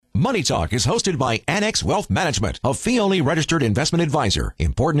Money Talk is hosted by Annex Wealth Management, a fee-only registered investment advisor.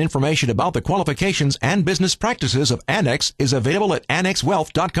 Important information about the qualifications and business practices of Annex is available at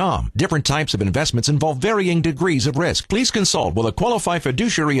annexwealth.com. Different types of investments involve varying degrees of risk. Please consult with a qualified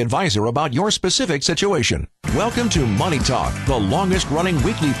fiduciary advisor about your specific situation. Welcome to Money Talk, the longest-running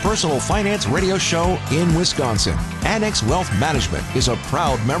weekly personal finance radio show in Wisconsin. Annex Wealth Management is a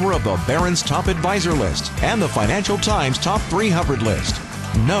proud member of the Barron's Top Advisor List and the Financial Times Top 300 list.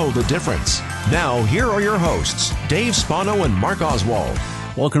 Know the difference. Now, here are your hosts, Dave Spano and Mark Oswald.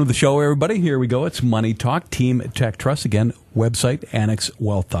 Welcome to the show, everybody. Here we go. It's Money Talk, Team Tech Trust. Again, website,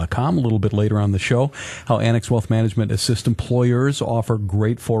 annexwealth.com. A little bit later on the show, how Annex Wealth Management assists employers offer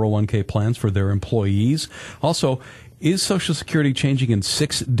great 401k plans for their employees. Also, is Social Security changing in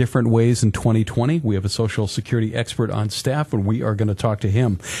 6 different ways in 2020? We have a Social Security expert on staff, and we are going to talk to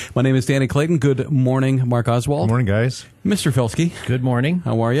him. My name is Danny Clayton. Good morning, Mark Oswald. Good morning, guys. Mr. Felsky. Good morning.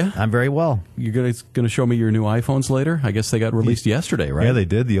 How are you? I'm very well. You're going to show me your new iPhones later? I guess they got released yesterday, right? Yeah, they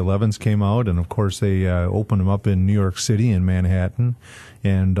did. The 11s came out, and of course they opened them up in New York City and Manhattan,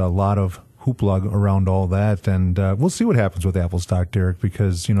 and a lot of hoopla around all that, and we'll see what happens with Apple stock, Derek,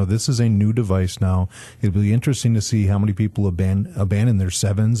 because, you know, this is a new device now. It'll be interesting to see how many people abandon their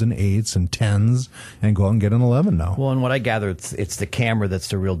 7s and 8s and 10s and go out and get an 11 now. Well, and what I gather, it's the camera that's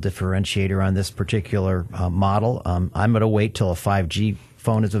the real differentiator on this particular model. I'm going to wait till a 5G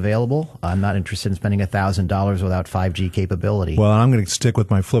phone is available. I'm not interested in spending $1,000 without 5G capability. Well, I'm going to stick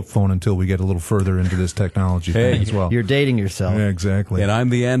with my flip phone until we get a little further into this technology thing as well. You're dating yourself. Yeah, exactly. And I'm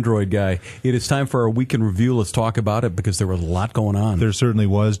the Android guy. It is time for our week in review. Let's talk about it because there was a lot going on. There certainly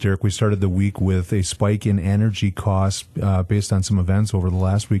was, Derek. We started the week with a spike in energy costs based on some events over the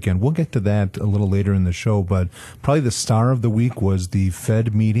last weekend. We'll get to that a little later in the show, but probably the star of the week was the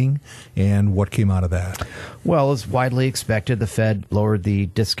Fed meeting and what came out of that. Well, as widely expected, the Fed lowered the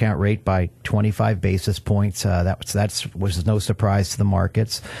discount rate by 25 basis points. That was no surprise to the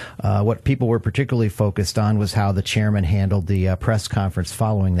markets. What people were particularly focused on was how the chairman handled the press conference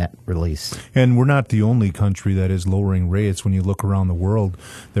following that release. And we're not the only country that is lowering rates. When you look around the world,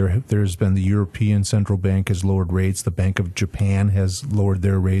 there's been the European Central Bank has lowered rates. The Bank of Japan has lowered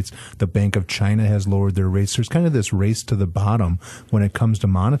their rates. The Bank of China has lowered their rates. There's kind of this race to the bottom when it comes to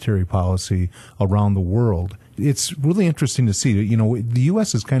monetary policy around the world. It's really interesting to see. You know, the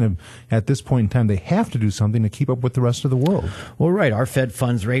U.S. is kind of, at this point in time, they have to do something to keep up with the rest of the world. Well, right. Our Fed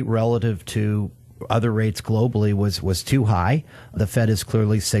funds rate relative to other rates globally was too high. The Fed has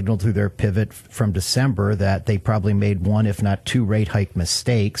clearly signaled through their pivot from December that they probably made 1, if not 2 rate hike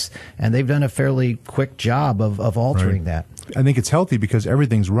mistakes, and they've done a fairly quick job of altering that. I think it's healthy because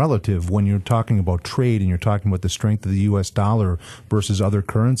everything's relative. When you're talking about trade and you're talking about the strength of the U.S. dollar versus other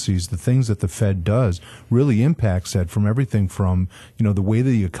currencies, the things that the Fed does really impacts that, from everything from, you know, the way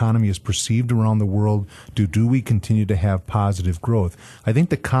the economy is perceived around the world to do we continue to have positive growth. I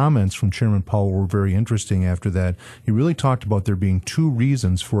think the comments from Chairman Powell were very interesting after that. He really talked about there being 2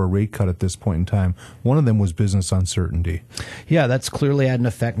 reasons for a rate cut at this point in time. One of them was business uncertainty. Yeah, that's clearly had an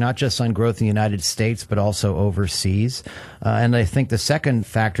effect not just on growth in the United States, but also overseas. And I think the second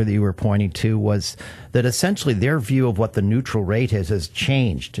factor that you were pointing to was that essentially their view of what the neutral rate is has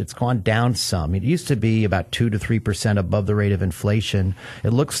changed. It's gone down some. It used to be about 2 to 3% above the rate of inflation. It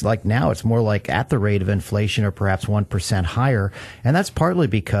looks like now it's more like at the rate of inflation or perhaps 1% higher. And that's partly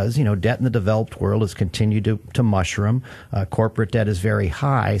because, you know, debt in the developed world has continued to mushroom. Corporate debt is very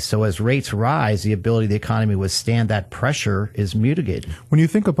high. So as rates rise, the ability of the economy to withstand that pressure is mitigated. When you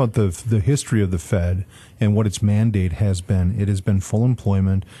think about the history of the Fed and what its mandate has been, it has been full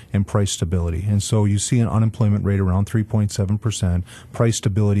employment and price stability. And so you see an unemployment rate around 3.7%, price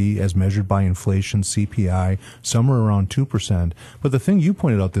stability as measured by inflation, CPI, somewhere around 2%. But the thing you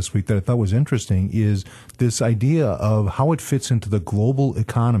pointed out this week that I thought was interesting is this idea of how it fits into the global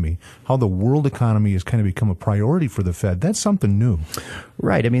economy, how the world economy has kind of become a priority for the Fed. That's something new.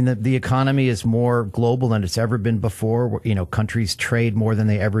 Right. I mean, the economy is more global than it's ever been before. You know, countries trade more than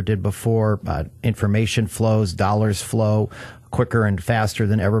they ever did before. Information flows, dollars flow quicker and faster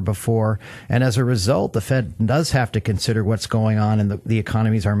than ever before. And as a result, the Fed does have to consider what's going on in the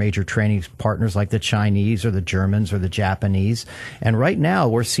economies, our major trading partners like the Chinese or the Germans or the Japanese. And right now,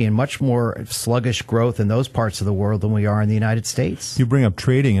 we're seeing much more sluggish growth in those parts of the world than we are in the United States. You bring up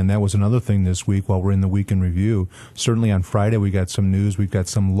trading, and that was another thing this week while we're in the week in review. Certainly on Friday, we got some news. We've got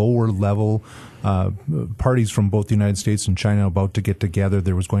some lower level parties from both the United States and China about to get together.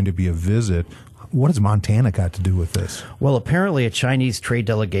 There was going to be a visit. What has Montana got to do with this? Well, apparently a Chinese trade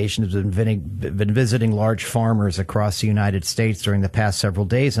delegation has been visiting large farmers across the United States during the past several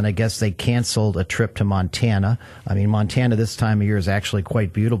days, and I guess they canceled a trip to Montana. I mean, Montana this time of year is actually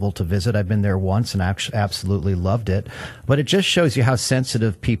quite beautiful to visit. I've been there once and absolutely loved it. But it just shows you how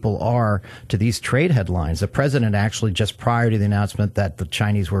sensitive people are to these trade headlines. The president actually, just prior to the announcement that the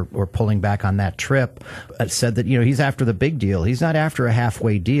Chinese were pulling back on that trip, said that, he's after the big deal. He's not after a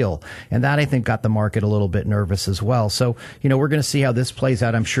halfway deal. And that, I think, got the market a little bit nervous as well. So, we're going to see how this plays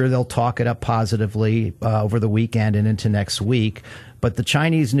out. I'm sure they'll talk it up positively over the weekend and into next week. But the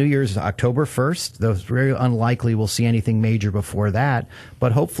Chinese New Year's is October 1st. Though it's very unlikely we'll see anything major before that.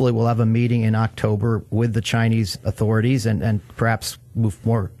 But hopefully we'll have a meeting in October with the Chinese authorities and perhaps move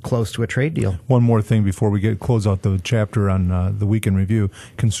more close to a trade deal. One more thing before we close out the chapter on the weekend review.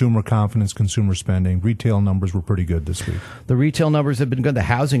 Consumer confidence, consumer spending. Retail numbers were pretty good this week. The retail numbers have been good. The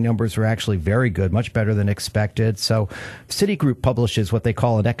housing numbers were actually very good, much better than expected. So Citigroup publishes what they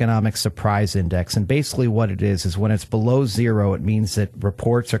call an economic surprise index. And basically what it is when it's below zero, it means that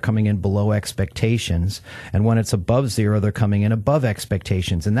reports are coming in below expectations. And when it's above zero, they're coming in above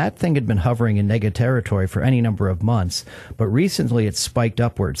expectations. And that thing had been hovering in negative territory for any number of months. But recently it's spiked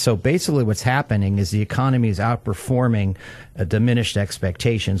upward. So basically what's happening is the economy is outperforming diminished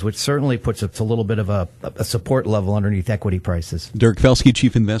expectations, which certainly puts us a little bit of a support level underneath equity prices. Derek Felsky,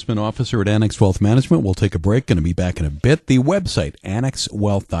 Chief Investment Officer at Annex Wealth Management. We'll take a break. Going to be back in a bit. The website,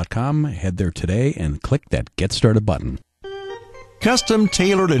 annexwealth.com. Head there today and click that Get Started button.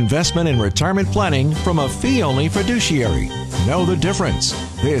 Custom-tailored investment and retirement planning from a fee-only fiduciary. Know the difference.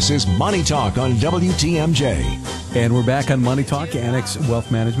 This is Money Talk on WTMJ. And we're back on Money Talk, Annex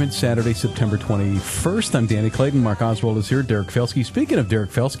Wealth Management, Saturday, September 21st. I'm Danny Clayton. Mark Oswald is here. Derek Felsky. Speaking of Derek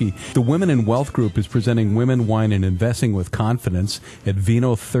Felsky, the Women in Wealth Group is presenting Women, Wine, and Investing with Confidence at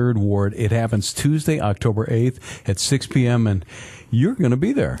Vino 3rd Ward. It happens Tuesday, October 8th at 6 p.m., and you're going to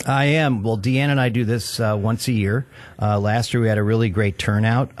be there. I am. Well, Deanne and I do this once a year. Last year we had a really great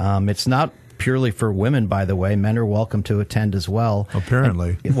turnout. It's not purely for women, by the way. Men are welcome to attend as well.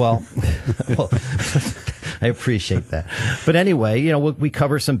 Apparently. Well, I appreciate that. But anyway, we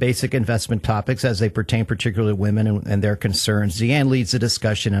cover some basic investment topics as they pertain particularly to women and their concerns. Deanne leads the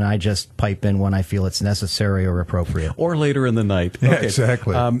discussion, and I just pipe in when I feel it's necessary or appropriate. Or later in the night. Yeah, okay.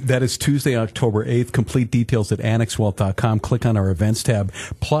 exactly. That is Tuesday, October 8th. Complete details at annexwealth.com. Click on our events tab.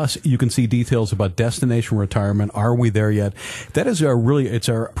 Plus, you can see details about destination retirement. Are we there yet? That is it's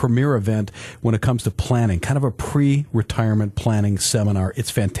our premier event when it comes to planning, kind of a pre-retirement planning seminar. It's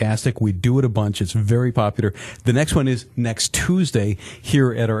fantastic. We do it a bunch. It's very popular. The next one is next Tuesday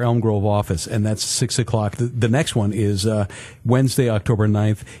here at our Elm Grove office, and that's 6 o'clock. The next one is Wednesday, October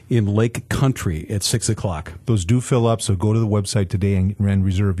 9th in Lake Country at 6 o'clock. Those do fill up, so go to the website today and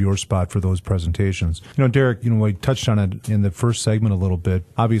reserve your spot for those presentations. Derek, we touched on it in the first segment a little bit.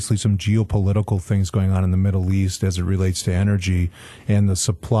 Obviously, some geopolitical things going on in the Middle East as it relates to energy and the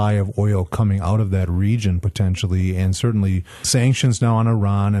supply of oil coming out of that region potentially, and certainly sanctions now on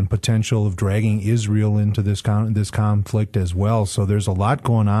Iran and potential of dragging Israel into this conflict as well. So there's a lot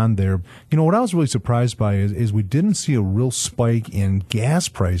going on there. What I was really surprised by is we didn't see a real spike in gas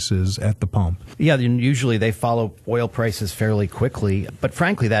prices at the pump. Yeah, usually they follow oil prices fairly quickly. But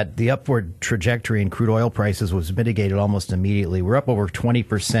frankly, the upward trajectory in crude oil prices was mitigated almost immediately. We're up over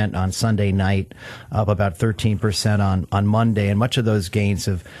 20% on Sunday night, up about 13% on Monday, and much of those gains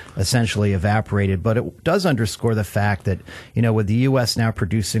have essentially evaporated. But it does underscore the fact that, with the U.S. now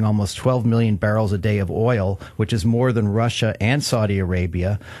producing almost 12 million barrels a day of oil, which is more than Russia and Saudi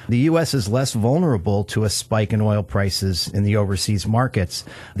Arabia, the U.S. is less vulnerable to a spike in oil prices in the overseas markets.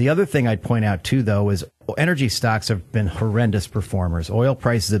 The other thing I'd point out, too, though, is energy stocks have been horrendous performers. Oil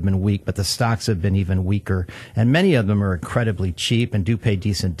prices have been weak, but the stocks have been even weaker. And many of them are incredibly cheap and do pay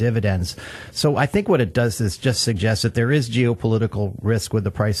decent dividends. So I think what it does is just suggest that there is geopolitical risk with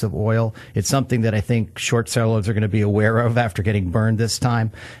the price of oil. It's something that I think short sellers are going to be aware of after getting burned this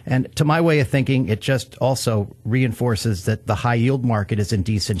time. And to my way of thinking, it just also reinforces that the high yield market is in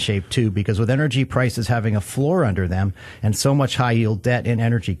decent shape too, because with energy prices having a floor under them and so much high yield debt in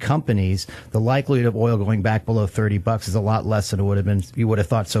energy companies, the likelihood of oil going back below $30 is a lot less than it would have been. You would have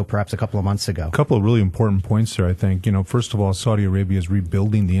thought so perhaps a couple of months ago. A couple of really important points there, I think. First of all, Saudi Arabia is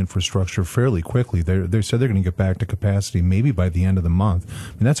rebuilding the infrastructure fairly quickly. They said they're going to get back to capacity maybe by the end of the month.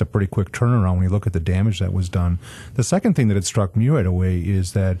 That's a pretty quick turnaround when you look at the damage that was done. The second thing that it struck me right away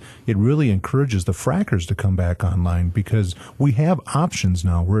is that it really encourages the frackers to come back online, because we have options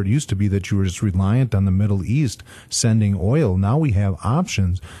now where it used to be that you were just reliant on the Middle East sending oil. Now we have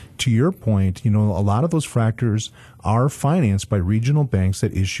options. To your point, a lot of those fractors are financed by regional banks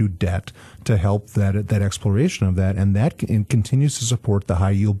that issue debt to help that exploration of that, and that continues to support the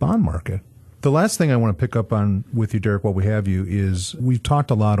high yield bond market. The last thing I want to pick up on with you, Derek, while we have you, is we've talked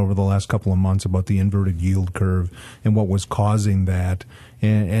a lot over the last couple of months about the inverted yield curve and what was causing that.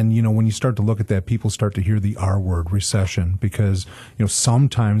 And you know, when you start to look at that, people start to hear the R word, recession, because, you know,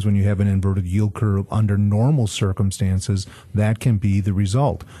 sometimes when you have an inverted yield curve under normal circumstances, that can be the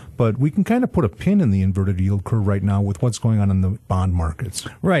result. But we can kind of put a pin in the inverted yield curve right now with what's going on in the bond markets.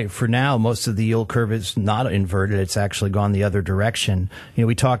 Right. For now, most of the yield curve is not inverted. It's actually gone the other direction. You know,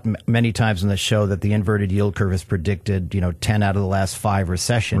 we talked many times on the show that the inverted yield curve has predicted, 10 out of the last 5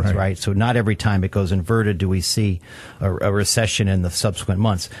 recessions, right? So not every time it goes inverted do we see a recession in the subsequent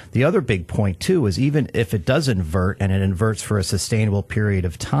months. The other big point, too, is even if it does invert and it inverts for a sustainable period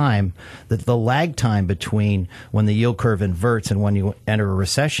of time, that the lag time between when the yield curve inverts and when you enter a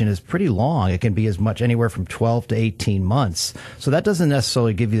recession is pretty long. It can be as much anywhere from 12 to 18 months. So that doesn't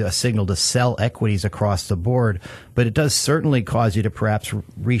necessarily give you a signal to sell equities across the board, but it does certainly cause you to perhaps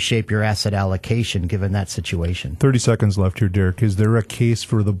reshape your asset allocation given that situation. 30 seconds left here, Derek. Is there a case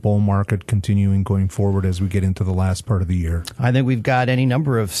for the bull market continuing going forward as we get into the last part of the year? I think we've got any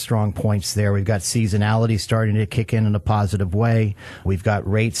number of strong points there. We've got seasonality starting to kick in a positive way. We've got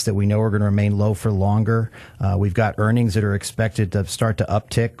rates that we know are going to remain low for longer. We've got earnings that are expected to start to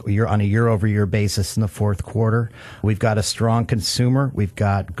uptick on a year-over-year basis in the fourth quarter. We've got a strong consumer. We've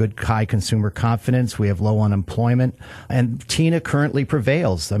got good high consumer confidence. We have low unemployment. And TINA currently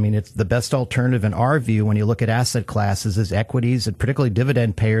prevails. I mean, it's the best alternative in our view when you look at asset classes is equities, and particularly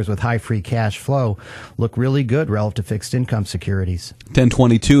dividend payers with high free cash flow look really good relative to fixed income securities.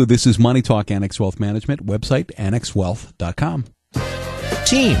 1022, this is Money Talk, Annex Wealth Management, website annexwealth.com.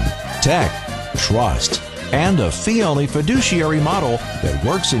 Team, tech, trust, and a fee-only fiduciary model that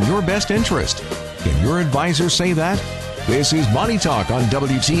works in your best interest. Can your advisor say that? This is Money Talk on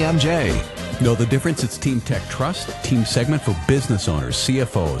WTMJ. Know the difference? It's Team Tech Trust, team segment for business owners,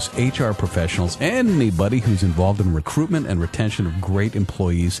 CFOs, HR professionals, anybody who's involved in recruitment and retention of great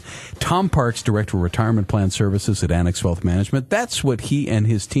employees. Tom Parks, Director of Retirement Plan Services at Annex Wealth Management. That's what he and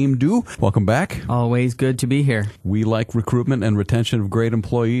his team do. Welcome back. Always good to be here. We like recruitment and retention of great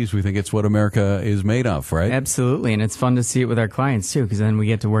employees. We think it's what America is made of, right? Absolutely, and it's fun to see it with our clients, too, because then we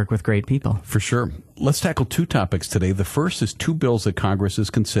get to work with great people. For sure. Let's tackle 2 topics today. The first is 2 bills that Congress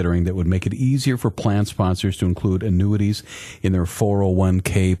is considering that would make it easier for plan sponsors to include annuities in their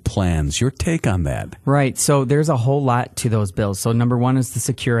 401k plans. Your take on that? Right. So there's a whole lot to those bills. So number 1 is the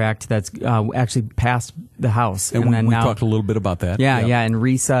Secure Act that's actually passed the House. And we talked a little bit about that. Yeah. And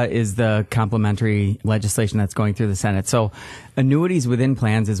RISA is the complementary legislation that's going through the Senate. So annuities within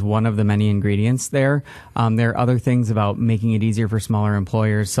plans is one of the many ingredients there. There are other things about making it easier for smaller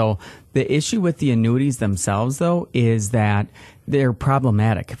employers. So the issue with the annuities themselves, though, is that they're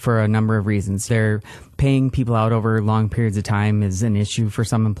problematic for a number of reasons. They're paying people out over long periods of time is an issue for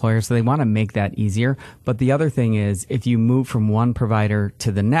some employers, so they want to make that easier. But the other thing is, if you move from one provider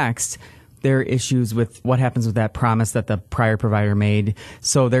to the next, there are issues with what happens with that promise that the prior provider made.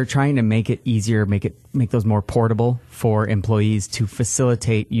 So they're trying to make it easier, make those more portable for employees to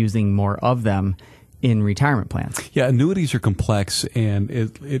facilitate using more of them in retirement plans. Yeah, annuities are complex, and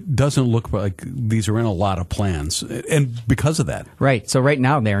it doesn't look like these are in a lot of plans, and because of that. Right. So right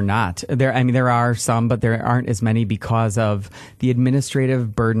now they're not. There are some, but there aren't as many because of the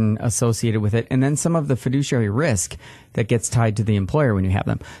administrative burden associated with it, and then some of the fiduciary risk that gets tied to the employer when you have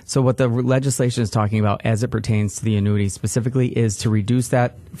them. So what the legislation is talking about as it pertains to the annuity specifically is to reduce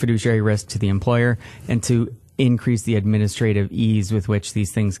that fiduciary risk to the employer and to increase the administrative ease with which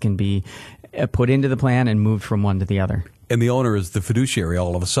these things can be put into the plan and moved from one to the other. And the owner is the fiduciary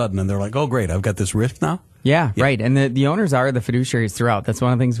all of a sudden, and they're like, oh, great, I've got this risk now? Yeah, right. And the owners are the fiduciaries throughout. That's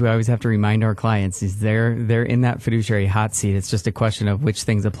one of the things we always have to remind our clients is they're in that fiduciary hot seat. It's just a question of which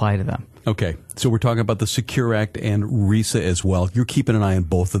things apply to them. Okay. So we're talking about the Secure Act and RISA as well. You're keeping an eye on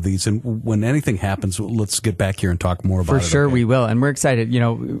both of these. And when anything happens, let's get back here and talk more about it. For sure, we will. And we're excited.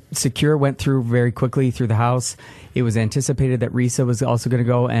 Secure went through very quickly through the House. It was anticipated that RISA was also going to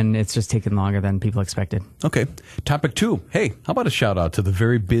go, and it's just taken longer than people expected. Okay. Topic 2. Hey, how about a shout out to the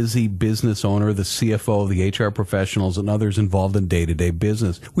very busy business owner, the CFO, the HR professionals, and others involved in day-to-day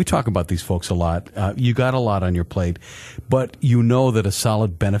business. We talk about these folks a lot. You got a lot on your plate, but you know that a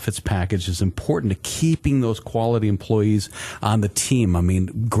solid benefits package is important to keeping those quality employees on the team. I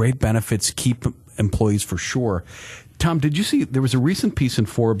mean, great benefits keep employees for sure. Tom, did you see there was a recent piece in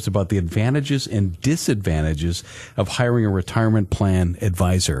Forbes about the advantages and disadvantages of hiring a retirement plan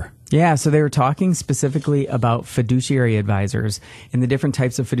advisor? Yeah, so they were talking specifically about fiduciary advisors and the different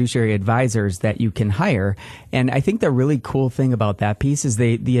types of fiduciary advisors that you can hire. And I think the really cool thing about that piece is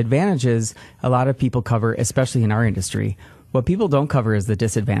the advantages a lot of people cover, especially in our industry. What people don't cover is the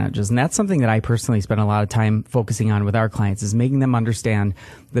disadvantages. And that's something that I personally spend a lot of time focusing on with our clients, is making them understand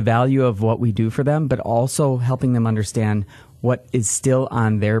the value of what we do for them, but also helping them understand what is still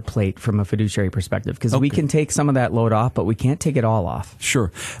on their plate from a fiduciary perspective. Because we can take some of that load off, but we can't take it all off.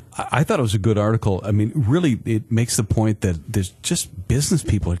 Sure. I thought it was a good article. I mean, really, it makes the point that there's just business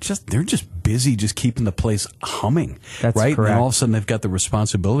people. They're just busy just keeping the place humming. That's right? correct. And all of a sudden, they've got the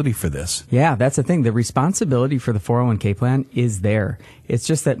responsibility for this. Yeah, that's the thing. The responsibility for the 401k plan is there. It's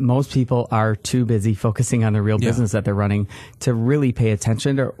just that most people are too busy focusing on the real business that they're running to really pay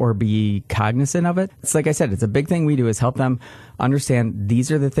attention or be cognizant of it. It's like I said, it's a big thing we do is help them understand these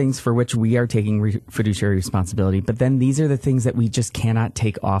are the things for which we are taking fiduciary responsibility, but then these are the things that we just cannot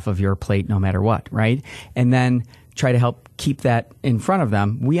take off of your plate no matter what, right? And then try to help keep that in front of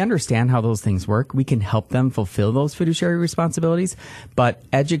them. We understand how those things work. We can help them fulfill those fiduciary responsibilities, but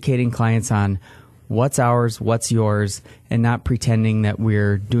educating clients on what's ours, what's yours, and not pretending that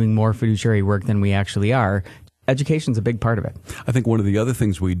we're doing more fiduciary work than we actually are. Education's a big part of it. I think one of the other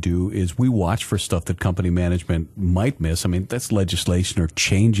things we do is we watch for stuff that company management might miss. I mean, that's legislation or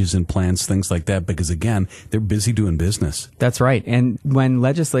changes in plans, things like that, because again, they're busy doing business. That's right. And when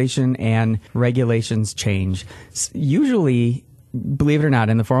legislation and regulations change, usually, believe it or not,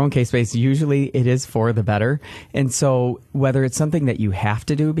 in the 401k space, usually it is for the better. And so whether it's something that you have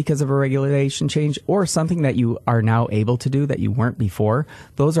to do because of a regulation change or something that you are now able to do that you weren't before,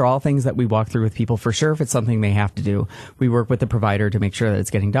 those are all things that we walk through with people for sure. If it's something they have to do, we work with the provider to make sure that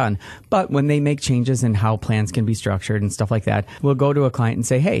it's getting done. But when they make changes in how plans can be structured and stuff like that, we'll go to a client and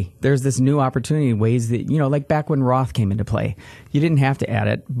say, hey, there's this new opportunity, ways that, like back when Roth came into play, you didn't have to add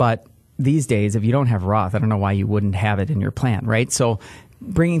it, but these days, if you don't have Roth, I don't know why you wouldn't have it in your plan, right? So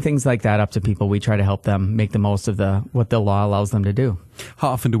bringing things like that up to people, we try to help them make the most of what the law allows them to do. How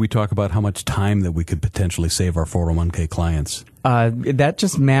often do we talk about how much time that we could potentially save our 401k clients? That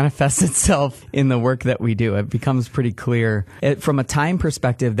just manifests itself in the work that we do. It becomes pretty clear. From a time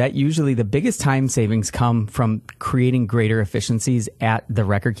perspective, that usually the biggest time savings come from creating greater efficiencies at the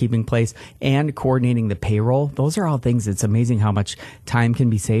record-keeping place and coordinating the payroll. Those are all things. It's amazing how much time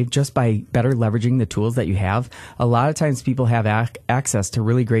can be saved just by better leveraging the tools that you have. A lot of times people have access to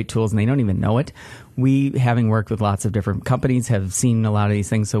really great tools and they don't even know it. We, having worked with lots of different companies, have seen a lot of these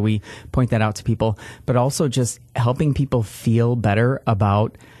things, so we point that out to people, but also just helping people feel better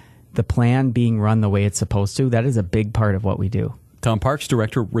about the plan being run the way it's supposed to. That is a big part of what we do. Tom Parks,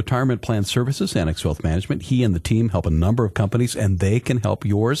 Director, Retirement Plan Services, Annex Wealth Management. He and the team help a number of companies, and they can help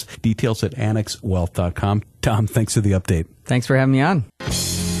yours. Details at annexwealth.com. Tom, thanks for the update. Thanks for having me on.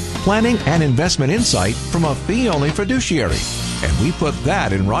 Planning and investment insight from a fee-only fiduciary. And we put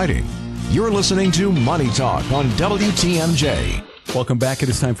that in writing. You're listening to Money Talk on WTMJ. Welcome back. It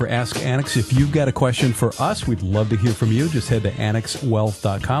is time for Ask Annex. If you've got a question for us, we'd love to hear from you. Just head to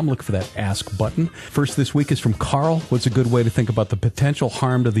annexwealth.com. Look for that Ask button. First this week is from Carl. What's a good way to think about the potential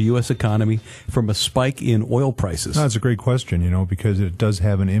harm to the U.S. economy from a spike in oil prices? That's a great question, because it does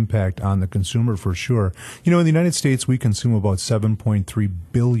have an impact on the consumer for sure. In the United States, we consume about 7.3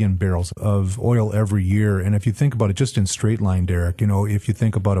 billion barrels of oil every year. And if you think about it just in straight line, Derek, if you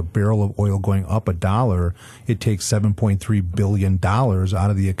think about a barrel of oil going up $1, it takes $7.3 billion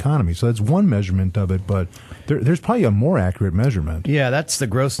out of the economy. So that's one measurement of it, but there's probably a more accurate measurement. Yeah, that's the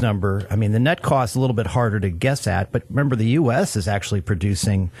gross number. I mean, the net cost is a little bit harder to guess at, but remember the U.S. is actually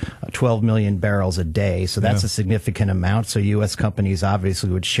producing 12 million barrels a day, so that's a significant amount. So U.S. companies obviously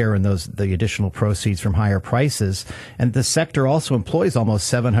would share in the additional proceeds from higher prices. And the sector also employs almost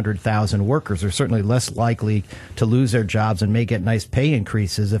 700,000 workers. They're certainly less likely to lose their jobs and may get nice pay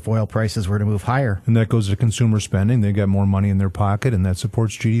increases if oil prices were to move higher. And that goes to consumer spending. They got more money in their pocket, and that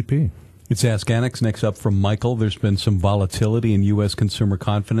supports GDP. It's Ask Annex. Next up from Michael. There's been some volatility in U.S. consumer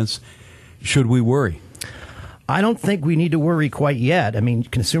confidence. Should we worry? I don't think we need to worry quite yet. I mean,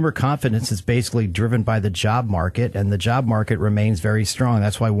 consumer confidence is basically driven by the job market, and the job market remains very strong.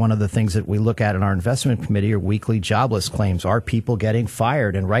 That's why one of the things that we look at in our investment committee are weekly jobless claims. Are people getting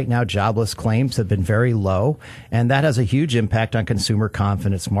fired? And right now, jobless claims have been very low, and that has a huge impact on consumer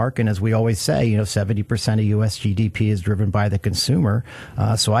confidence, Mark. And as we always say, 70% of U.S. GDP is driven by the consumer.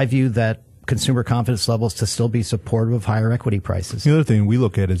 So I view that consumer confidence levels to still be supportive of higher equity prices. The other thing we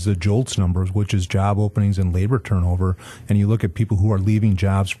look at is the JOLTS numbers, which is job openings and labor turnover. And you look at people who are leaving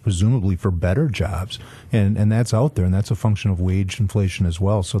jobs presumably for better jobs. And that's out there, and that's a function of wage inflation as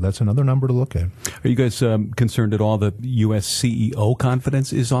well. So that's another number to look at. Are you guys concerned at all that U.S. CEO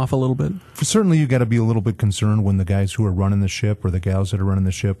confidence is off a little bit? Certainly you got to be a little bit concerned when the guys who are running the ship or the gals that are running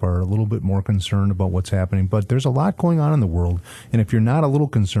the ship are a little bit more concerned about what's happening. But there's a lot going on in the world. And if you're not a little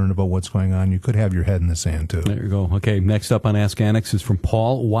concerned about what's going on, you could have your head in the sand, too. There you go. Okay, next up on Ask Annex is from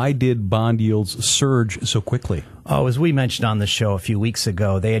Paul. Why did bond yields surge so quickly? Oh, as we mentioned on the show a few weeks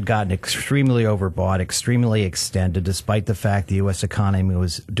ago, they had gotten extremely overbought, extremely extended, despite the fact the U.S. economy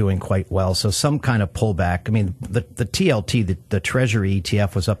was doing quite well. So some kind of pullback. I mean, the TLT, the Treasury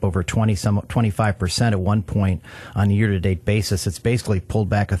ETF, was up over 25% at one point on a year-to-date basis. It's basically pulled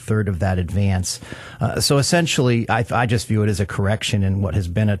back a third of that advance. So essentially, I just view it as a correction in what has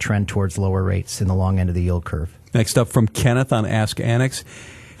been a trend towards lower rates in the long end of the yield curve. Next up from Kenneth on Ask Annex.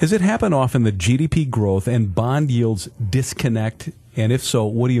 Has it happened often that GDP growth and bond yields disconnect? And if so,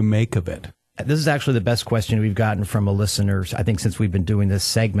 what do you make of it? This is actually the best question we've gotten from a listener, I think, since we've been doing this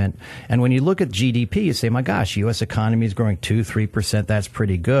segment. And when you look at GDP, you say, my gosh, U.S. economy is growing 2-3%. That's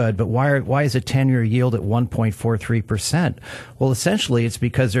pretty good. But why is a 10-year yield at 1.43%? Well, essentially, it's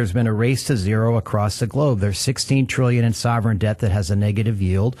because there's been a race to zero across the globe. There's $16 trillion in sovereign debt that has a negative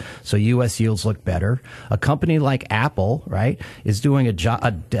yield. So U.S. yields look better. A company like Apple, right, is doing a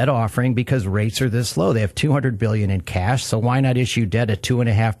debt offering because rates are this low. They have $200 billion in cash. So why not issue debt at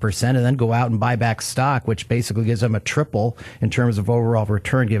 2.5% and then go out and buy back stock, which basically gives them a triple in terms of overall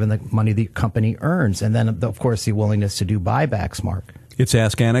return given the money the company earns. And then, of course, the willingness to do buybacks, Mark. It's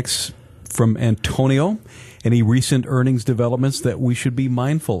Ask Annex from Antonio. Any recent earnings developments that we should be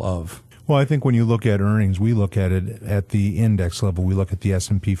mindful of? Well, I think when you look at earnings, we look at it at the index level. We look at the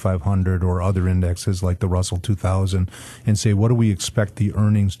S&P 500 or other indexes like the Russell 2000 and say, what do we expect the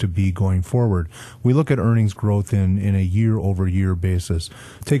earnings to be going forward? We look at earnings growth in a year-over-year basis.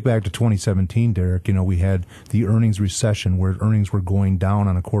 Take back to 2017, Derek. We had the earnings recession where earnings were going down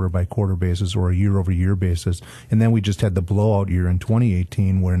on a quarter-by-quarter basis or a year-over-year basis. And then we just had the blowout year in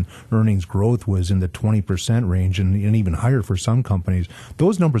 2018 when earnings growth was in the 20% range and even higher for some companies.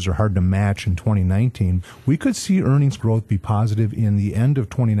 Those numbers are hard to match in 2019. We could see earnings growth be positive in the end of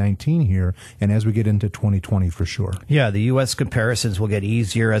 2019 here and as we get into 2020 for sure. Yeah, the U.S. comparisons will get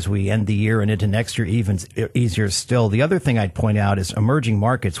easier as we end the year and into next year, even easier still. The other thing I'd point out is emerging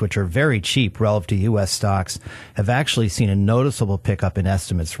markets, which are very cheap relative to U.S. stocks, have actually seen a noticeable pickup in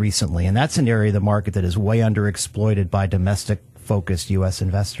estimates recently. And that's an area of the market that is way underexploited by domestic-focused U.S.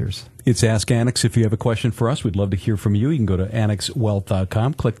 investors. It's Ask Annex. If you have a question for us, we'd love to hear from you. You can go to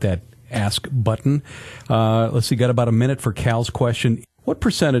annexwealth.com, click that Ask button. Let's see, got about a minute for Cal's question. What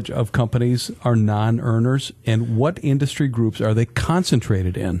percentage of companies are non-earners, and what industry groups are they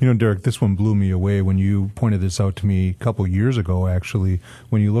concentrated in? Derek, this one blew me away when you pointed this out to me a couple years ago, actually.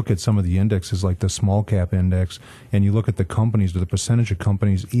 When you look at some of the indexes like the small cap index, and you look at the companies, or the percentage of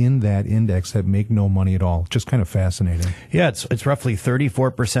companies in that index that make no money at all. Just kind of fascinating. Yeah, it's roughly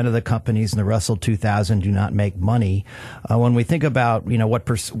 34% of the companies in the Russell 2000 do not make money. When we think about,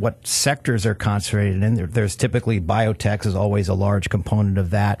 what sectors are concentrated in, there's typically biotech is always a large component of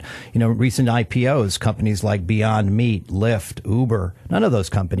that. Recent IPOs, companies like Beyond Meat, Lyft, Uber, none of those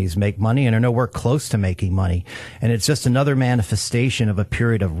companies make money and are nowhere close to making money. And it's just another manifestation of a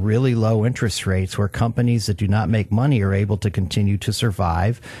period of really low interest rates where companies that do not make money are able to continue to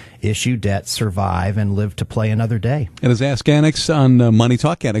survive, issue debt, survive, and live to play another day. And as Ask Annex on Money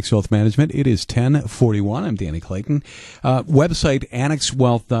Talk, Annex Wealth Management, it is 10:41. I'm Danny Clayton. Website,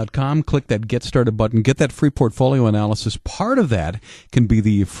 annexwealth.com. Click that Get Started button. Get that free portfolio analysis. Part of that can be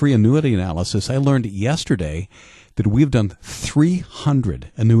the free annuity analysis. I learned yesterday that we've done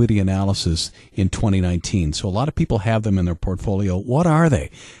 300 annuity analysis in 2019. So a lot of people have them in their portfolio. What are they?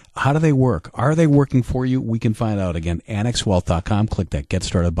 How do they work? Are they working for you? We can find out. Again, annexwealth.com. Click that Get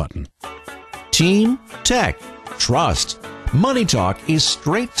Started button. Team, tech, trust. Money Talk is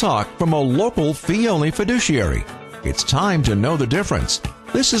straight talk from a local fee-only fiduciary. It's time to know the difference.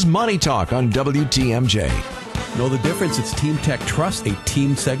 This is Money Talk on WTMJ. Know the difference? It's Team Tech Trust, a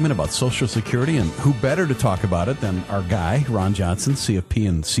team segment about Social Security, and who better to talk about it than our guy, Ron Johnson, CFP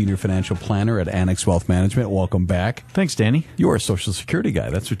and Senior Financial Planner at Annex Wealth Management. Welcome back. Thanks, Danny. You're a Social Security guy.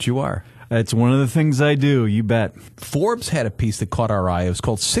 That's what you are. That's one of the things I do, you bet. Forbes had a piece that caught our eye. It was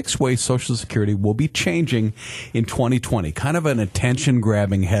called 6 Ways Social Security Will Be Changing in 2020. Kind of an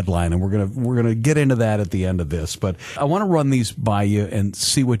attention-grabbing headline, and we're gonna get into that at the end of this. But I want to run these by you and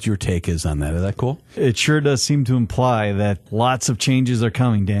see what your take is on that. Is that cool? It sure does seem to imply that lots of changes are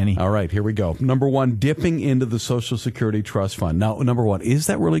coming, Danny. All right, here we go. Number one, dipping into the Social Security Trust Fund. Now, number one, is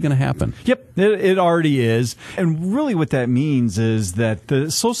that really going to happen? Yep, it already is. And really what that means is that the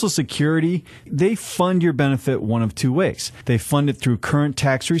Social Security, they fund your benefit one of two ways. They fund it through current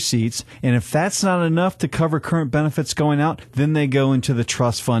tax receipts, and if that's not enough to cover current benefits going out, then they go into the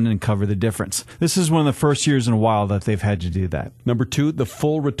trust fund and cover the difference. This is one of the first years in a while that they've had to do that. Number two, the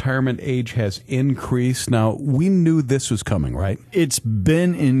full retirement age has increased. Now, we knew this was coming, right? It's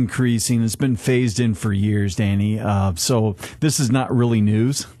been increasing. It's been phased in for years, Danny. So this is not really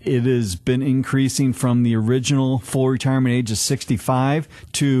news. It has been increasing from the original full retirement age of 65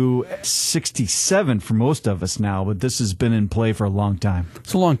 to 67 for most of us now, but this has been in play for a long time.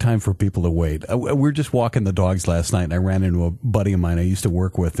 It's a long time for people to wait. We were just walking the dogs last night, and I ran into a buddy of mine I used to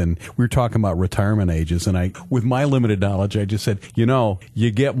work with, and we were talking about retirement ages, and with my limited knowledge, I just said,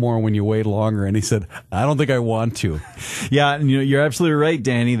 you get more when you wait longer, and he said, I don't think I want to. Yeah, and you're absolutely right,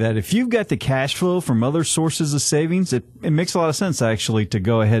 Danny, that if you've got the cash flow from other sources of savings, it makes a lot of sense, actually, to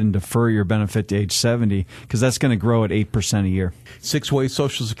go ahead and defer your benefit to age 70, because that's going to grow at 8% a year. 6 Ways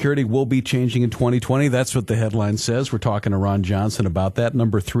Social Security will be changing in 2020. That's what the headline says. We're talking to Ron Johnson about that.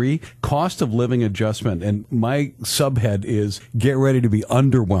 Number 3, cost of living adjustment. And my subhead is get ready to be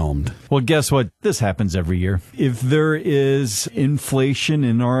underwhelmed. Well, guess what? This happens every year. If there is inflation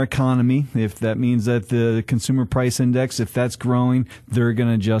in our economy, if that means that the consumer price index, if that's growing, they're going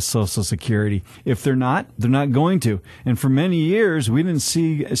to adjust Social Security. If they're not going to. And for many years, we didn't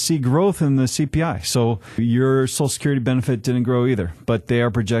see growth in the CPI. So your Social Security benefit didn't grow either. But they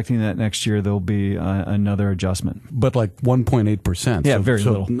are projecting that next year there'll be another adjustment. But like 1.8%. Yeah, very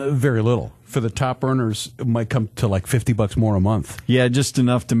little. Very little. For the top earners, it might come to like $50 more a month. Yeah, just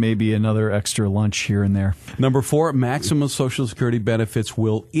enough to maybe another extra lunch here and there. Number 4, maximum Social Security benefits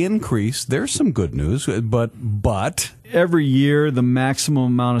will increase. There's some good news, but every year, the maximum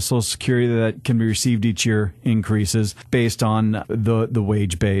amount of Social Security that can be received each year increases based on the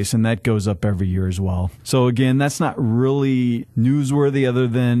wage base, and that goes up every year as well. So again, that's not really newsworthy other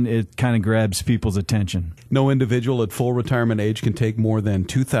than it kind of grabs people's attention. No individual at full retirement age can take more than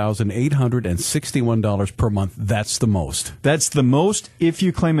 $2,861 per month. That's the most. That's the most if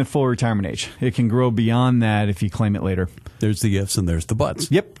you claim at full retirement age. It can grow beyond that if you claim it later. There's the ifs and there's the buts.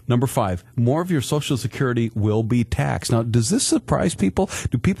 Yep. Number 5, more of your Social Security will be taxed. Now, does this surprise people?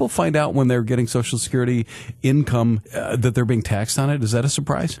 Do people find out when they're getting Social Security income that they're being taxed on it? Is that a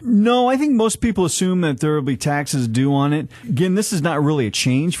surprise? No, I think most people assume that there will be taxes due on it. Again, this is not really a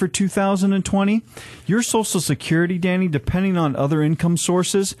change for 2020. Your Social Security, Danny, depending on other income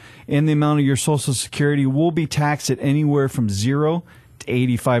sources and the amount of your Social Security, will be taxed at anywhere from 0 to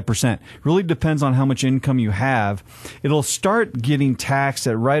 85%. Really depends on how much income you have. It'll start getting taxed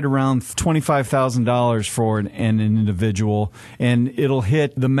at right around $25,000 for an individual, and it'll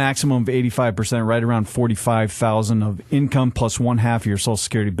hit the maximum of 85%, right around $45,000 of income plus 1/2 of your Social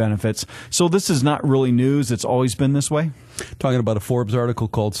Security benefits. So this is not really news. It's always been this way. Talking about a Forbes article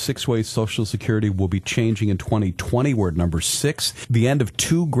called 6 Ways Social Security Will Be Changing in 2020. We're at number 6, the end of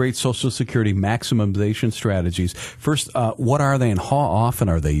 2 great Social Security maximization strategies. First, what are they and how often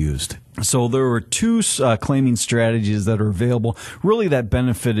are they used? So there were 2 claiming strategies that are available, really that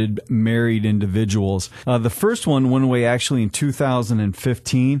benefited married individuals. The first one went away actually in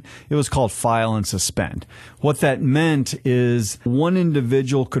 2015. It was called file and suspend. What that meant is one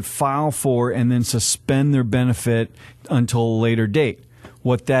individual could file for and then suspend their benefit until a later date.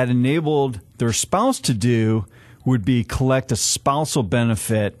 What that enabled their spouse to do would be collect a spousal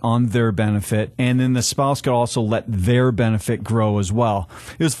benefit on their benefit, and then the spouse could also let their benefit grow as well.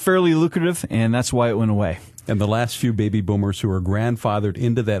 It was fairly lucrative, and that's why it went away. And the last few baby boomers who are grandfathered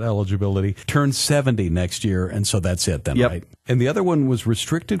into that eligibility turn 70 next year, and so that's it then, yep. Right? And the other one was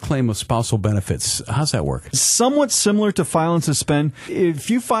restricted claim of spousal benefits. How's that work? Somewhat similar to file and suspend. If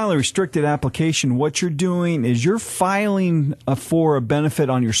you file a restricted application, what you're doing is you're filing for a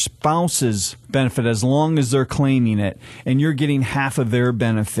benefit on your spouse's benefit as long as they're claiming it, and you're getting half of their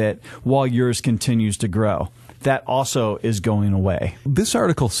benefit while yours continues to grow. that also is going away. This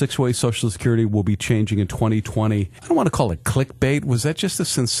article, 6 Ways Social Security Will Be Changing in 2020, I don't want to call it clickbait. Was that just a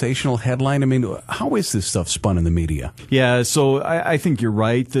sensational headline? I mean, how is this stuff spun in the media? Yeah, so I think you're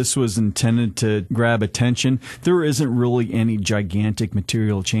right. This was intended to grab attention. There isn't really any gigantic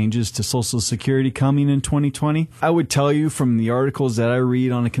material changes to Social Security coming in 2020. I would tell you from the articles that I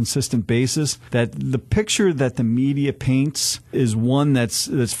read on a consistent basis that the picture that the media paints is one that's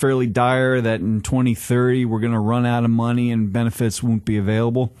fairly dire, that in 2030 we're going to run out of money and benefits won't be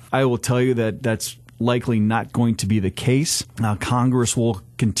available. I will tell you that that's likely not going to be the case. Congress will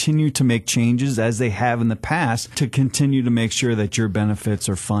continue to make changes, as they have in the past, to continue to make sure that your benefits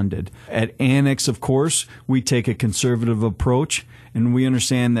are funded. At Annex, of course, we take a conservative approach, and we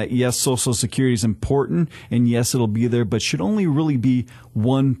understand that, yes, Social Security is important, and yes, it'll be there, but should only really be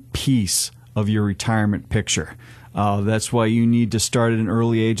one piece of your retirement picture. That's why you need to start at an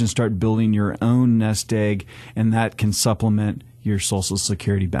early age and start building your own nest egg, and that can supplement your Social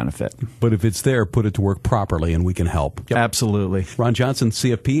Security benefit. But if it's there, put it to work properly, and we can help. Yep. Absolutely. Ron Johnson,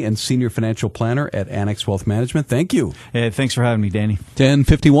 CFP and Senior Financial Planner at Annex Wealth Management. Thank you. Hey, thanks for having me, Danny.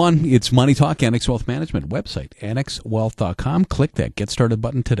 10:51, it's Money Talk, Annex Wealth Management. Website, annexwealth.com. Click that Get Started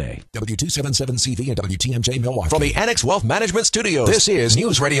button today. W277CV and WTMJ Milwaukee. From the Annex Wealth Management Studios, this is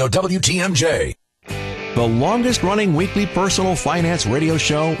News Radio WTMJ. The longest-running weekly personal finance radio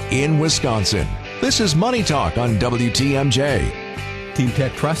show in Wisconsin. This is Money Talk on WTMJ. Team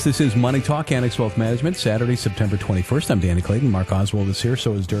Tech Trust, this is Money Talk, Annex Wealth Management, Saturday, September 21st. I'm Danny Clayton. Mark Oswald is here.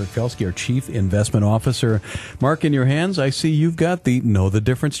 So is Derek Felsky, our Chief Investment Officer. Mark, in your hands, I see you've got the Know the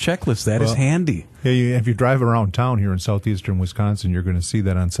Difference checklist. That is handy. Yeah, if you drive around town here in southeastern Wisconsin, you're going to see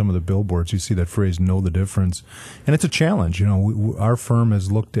that on some of the billboards. You see that phrase, know the difference. And it's a challenge. You know, our firm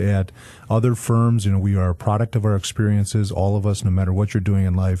has looked at other firms. You know, we are a product of our experiences, all of us, no matter what you're doing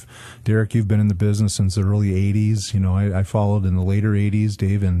in life. Derek, you've been in the business since the early 80s. You know, I followed in the later 80s,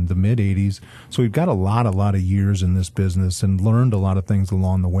 Dave in the mid 80s. So we've got a lot of years in this business and learned a lot of things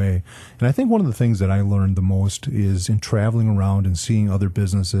along the way. And I think one of the things that I learned the most is in traveling around and seeing other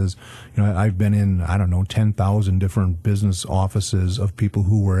businesses. You know, I've been in 10,000 different business offices of people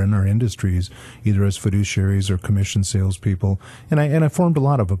who were in our industries, either as fiduciaries or commission salespeople. And I formed a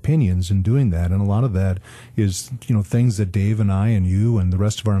lot of opinions in doing that. And a lot of that is, you know, things that Dave and I and you and the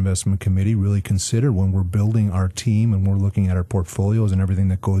rest of our investment committee really consider when we're building our team and we're looking at our portfolios and everything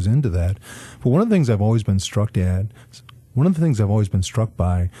that goes into that. But one of the things I've always been struck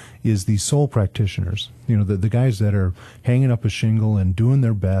by is the sole practitioners. You know, the guys that are hanging up a shingle and doing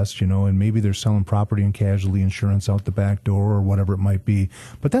their best, you know, and maybe they're selling property and casualty insurance out the back door or whatever it might be.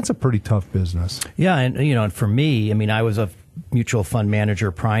 But that's a pretty tough business. Yeah, and, you know, and for me, I mean, I was a mutual fund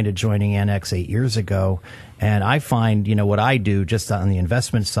manager prior to joining Annex 8 years ago. And I find, you know, what I do just on the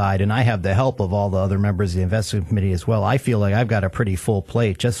investment side, and I have the help of all the other members of the investment committee as well. I feel like I've got a pretty full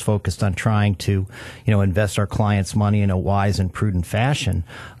plate just focused on trying to, you know, invest our clients' money in a wise and prudent fashion.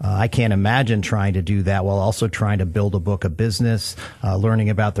 I can't imagine trying to do that while also trying to build a book of business,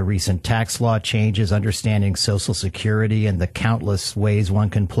 learning about the recent tax law changes, understanding Social Security and the countless ways one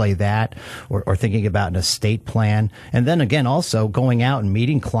can play that, or thinking about an estate plan. And then again, also going out and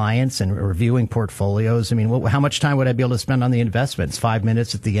meeting clients and reviewing portfolios. I mean, how much time would I be able to spend on the investments? 5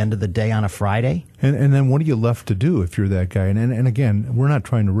 minutes at the end of the day on a Friday? And then what are you left to do if you're that guy? And again, we're not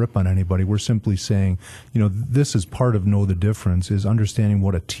trying to rip on anybody. We're simply saying, you know, this is part of Know the Difference, is understanding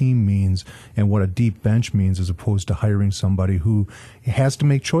what a team means and what a deep bench means, as opposed to hiring somebody who has to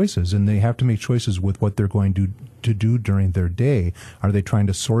make choices, and they have to make choices with what they're going to do during their day. Are they trying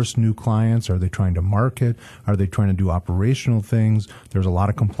to source new clients? Are they trying to market? Are they trying to do operational things? There's a lot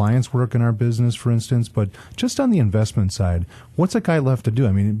of compliance work in our business, for instance, but just on the investment side, what's a guy left to do?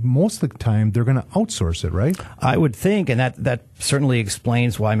 I mean, most of the time they're going to outsource it, right? I would think, and that certainly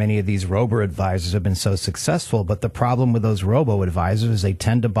explains why many of these robo-advisors have been so successful. But the problem with those robo-advisors is they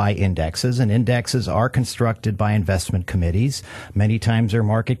tend to buy indexes, and indexes are constructed by investment committees. Many times they're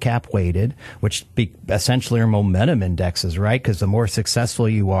market cap weighted, which essentially are momentum indexes, right? Because the more successful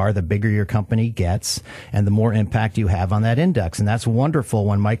you are, the bigger your company gets, and the more impact you have on that index. And that's wonderful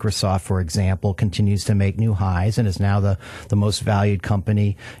when Microsoft, for example, continues to make new highs and is now the most valued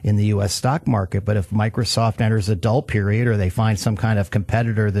company in the U.S. stock market. But if Microsoft enters a dull period, or they find some kind of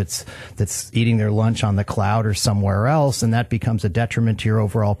competitor that's eating their lunch on the cloud or somewhere else, then that becomes a detriment to your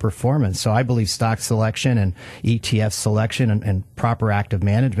overall performance. So I believe stock selection and ETF selection and proper active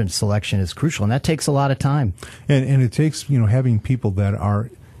management selection is crucial, and that takes a lot of time. And it takes, you know, having people that are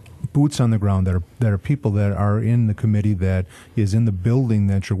boots on the ground, that are people that are in the committee, that is in the building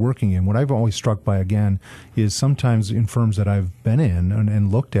that you're working in. What I've always struck by, again, is sometimes in firms that I've been in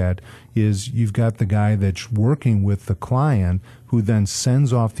and looked at, is you've got the guy that's working with the client who then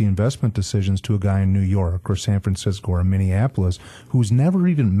sends off the investment decisions to a guy in New York or San Francisco or Minneapolis who's never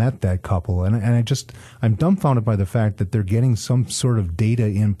even met that couple. And I'm dumbfounded by the fact that they're getting some sort of data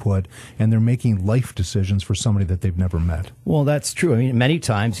input and they're making life decisions for somebody that they've never met. Well, that's true. I mean, many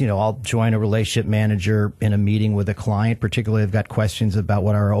times, I'll join a relationship manager in a meeting with a client, particularly if I've got questions about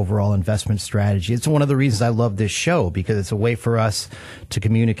what our overall investment strategy is. It's one of the reasons I love this show, because it's a way for us to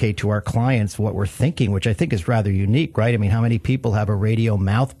communicate to our clients what we're thinking, which I think is rather unique, right? I mean, how many people have a radio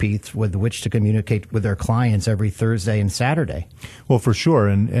mouthpiece with which to communicate with their clients every Thursday and Saturday? Well, for sure.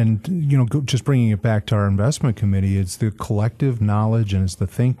 And just bringing it back to our investment committee, it's the collective knowledge and it's the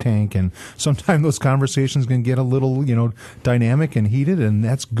think tank. And sometimes those conversations can get a little, dynamic and heated. And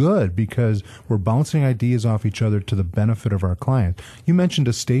that's good because we're bouncing ideas off each other to the benefit of our client. You mentioned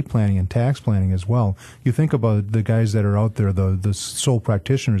estate planning and tax planning as well. You think about the guys that are out there, the sole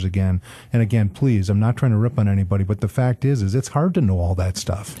practitioners again. And again, please, I'm not trying to rip on anybody, but the fact is it's hard to know all that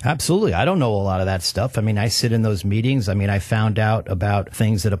stuff. Absolutely. I don't know a lot of that stuff. I mean, I sit in those meetings. I mean, I found out about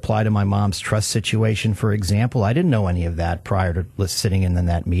things that apply to my mom's trust situation, for example. I didn't know any of that prior to sitting in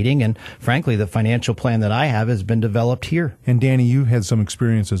that meeting. And frankly, the financial plan that I have has been developed here. And Danny, you had some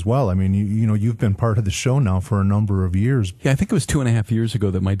experience as well. I mean, you've been part of the show now for a number of years. Yeah, I think it was 2.5 years ago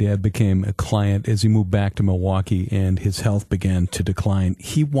that my dad became a client as he moved back to Milwaukee and his health began to decline.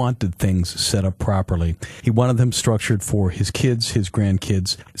 He wanted things set up properly. He wanted them structured for his kids, his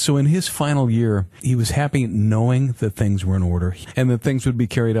grandkids. So in his final year, he was happy knowing that things were in order and that things would be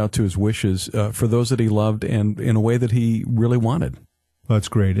carried out to his wishes for those that he loved and in a way that he really wanted. That's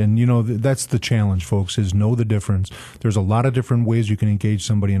great. And, that's the challenge, folks, is know the difference. There's a lot of different ways you can engage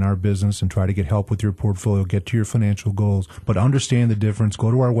somebody in our business and try to get help with your portfolio, get to your financial goals. But understand the difference. Go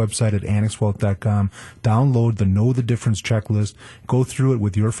to our website at annexwealth.com, download the Know the Difference checklist, go through it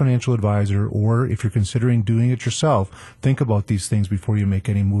with your financial advisor, or if you're considering doing it yourself, think about these things before you make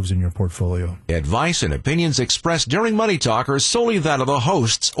any moves in your portfolio. Advice and opinions expressed during Money Talk are solely that of the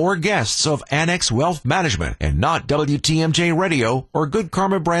hosts or guests of Annex Wealth Management and not WTMJ Radio or Good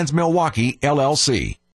Karma Brands Milwaukee, LLC.